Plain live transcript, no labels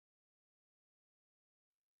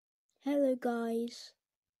Hello guys,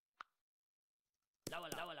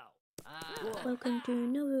 welcome to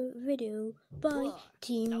another video by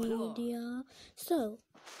Team Media. So,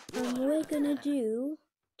 we're gonna do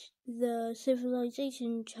the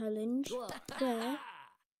civilization challenge where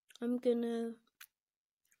I'm gonna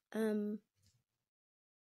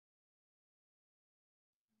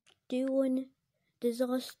do one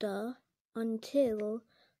disaster until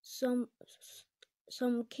some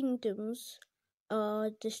kingdoms are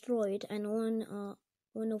destroyed and one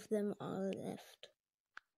of them are left.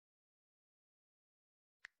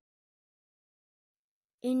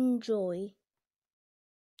 Enjoy.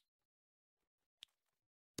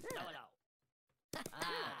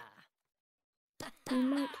 We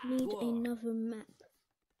might need another map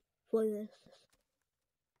for this.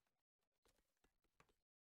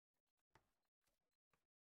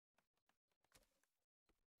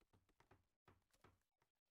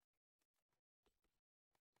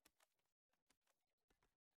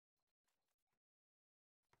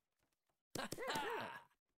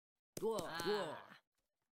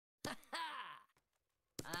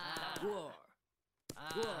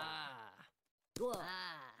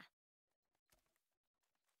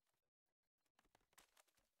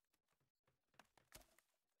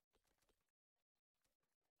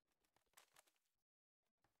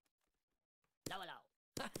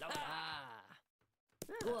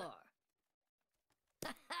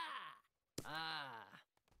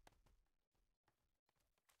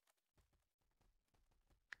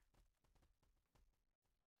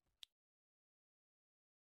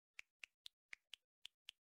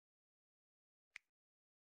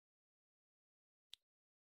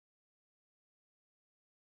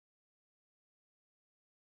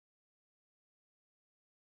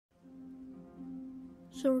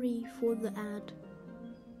 Sorry for the ad.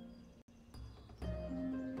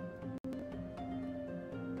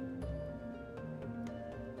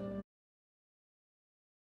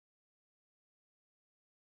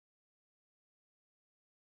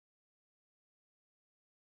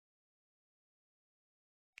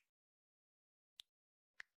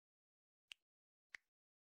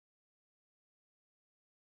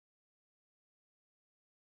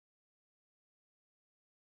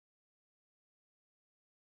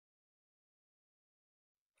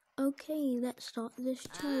 Okay, let's start this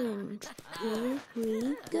challenge. Here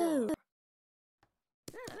we go.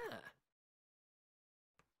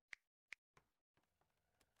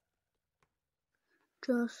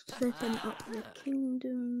 Just setting up the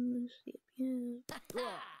kingdoms. Yeah.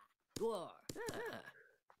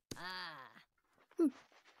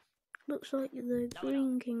 Looks like the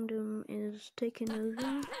Green Kingdom is taking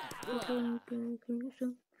over.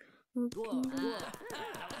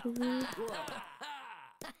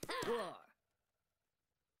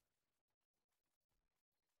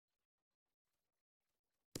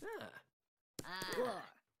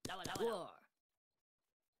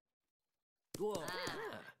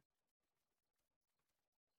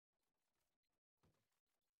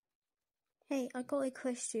 Hey, I got a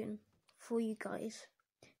question for you guys.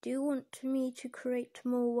 Do you want me to create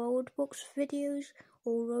more Worldbox videos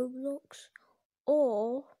or Roblox,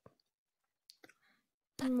 or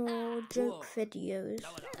more joke videos?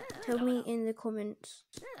 Tell me in the comments.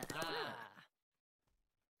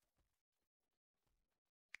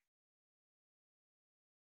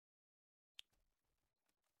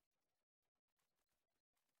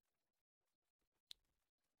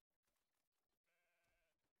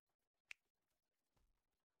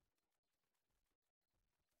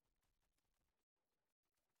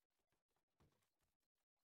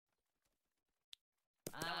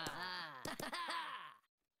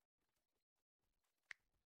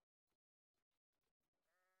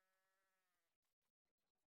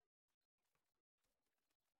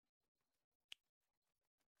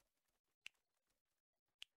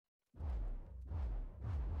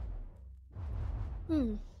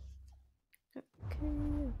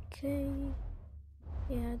 Okay.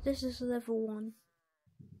 Yeah, this is level 1.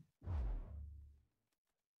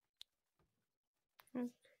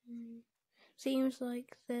 Okay. Seems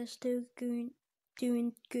like they're still doing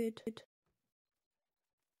good.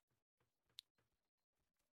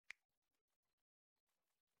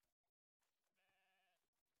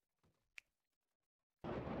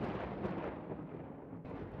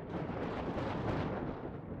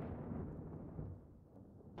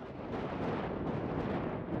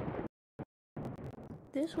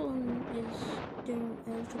 This one is doing a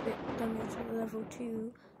little bit damage at level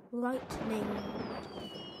 2. Lightning.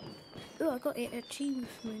 Oh, I got it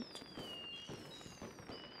achievement.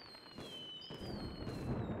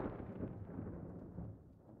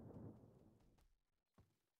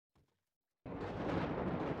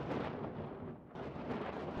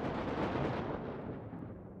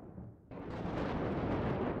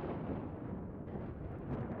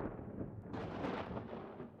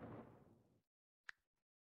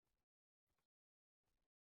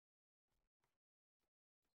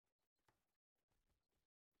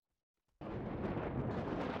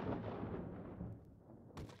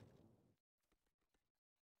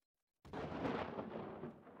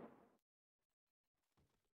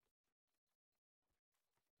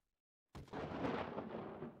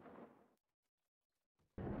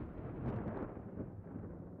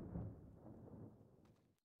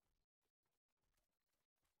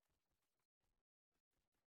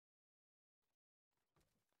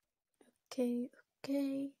 Okay.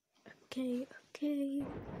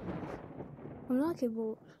 I'm like a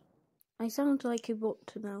bot. I sound like a bot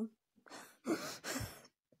now.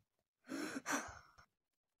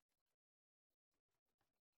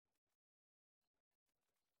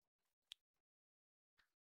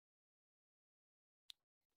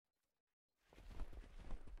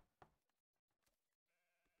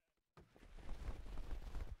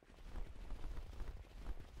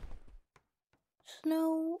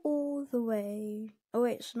 Snow all the way. Oh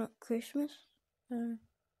wait, it's not Christmas.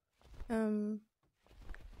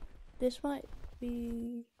 This might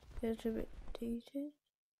be a little bit dated.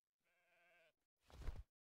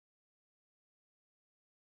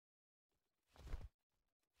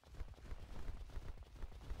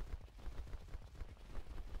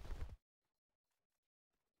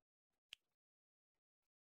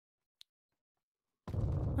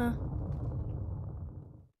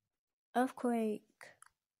 Earthquake.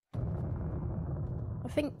 I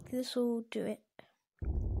think this will do it.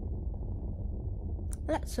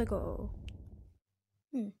 Let's go.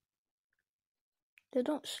 They're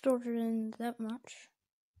not struggling that much.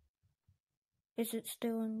 Is it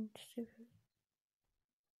still on stupid?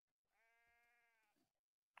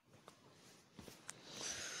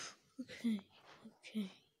 Okay.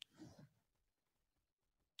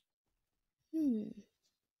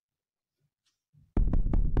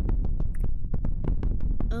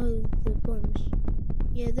 Oh, the bombs.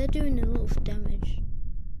 Yeah, they're doing a lot of damage.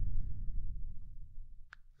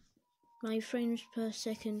 My frames per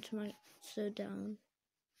second might slow down.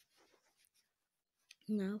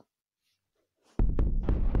 Now.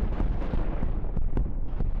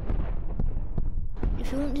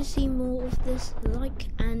 If you want to see more of this, like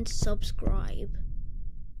and subscribe.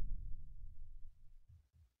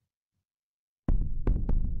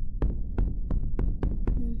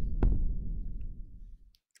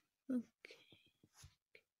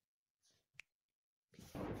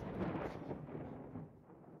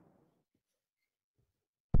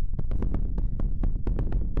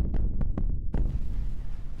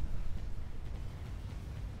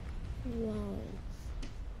 Wow.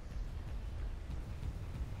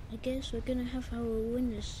 I guess we're gonna have our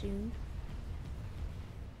winners soon.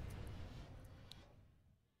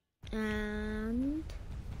 And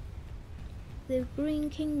the Green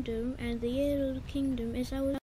Kingdom and the Yellow Kingdom is our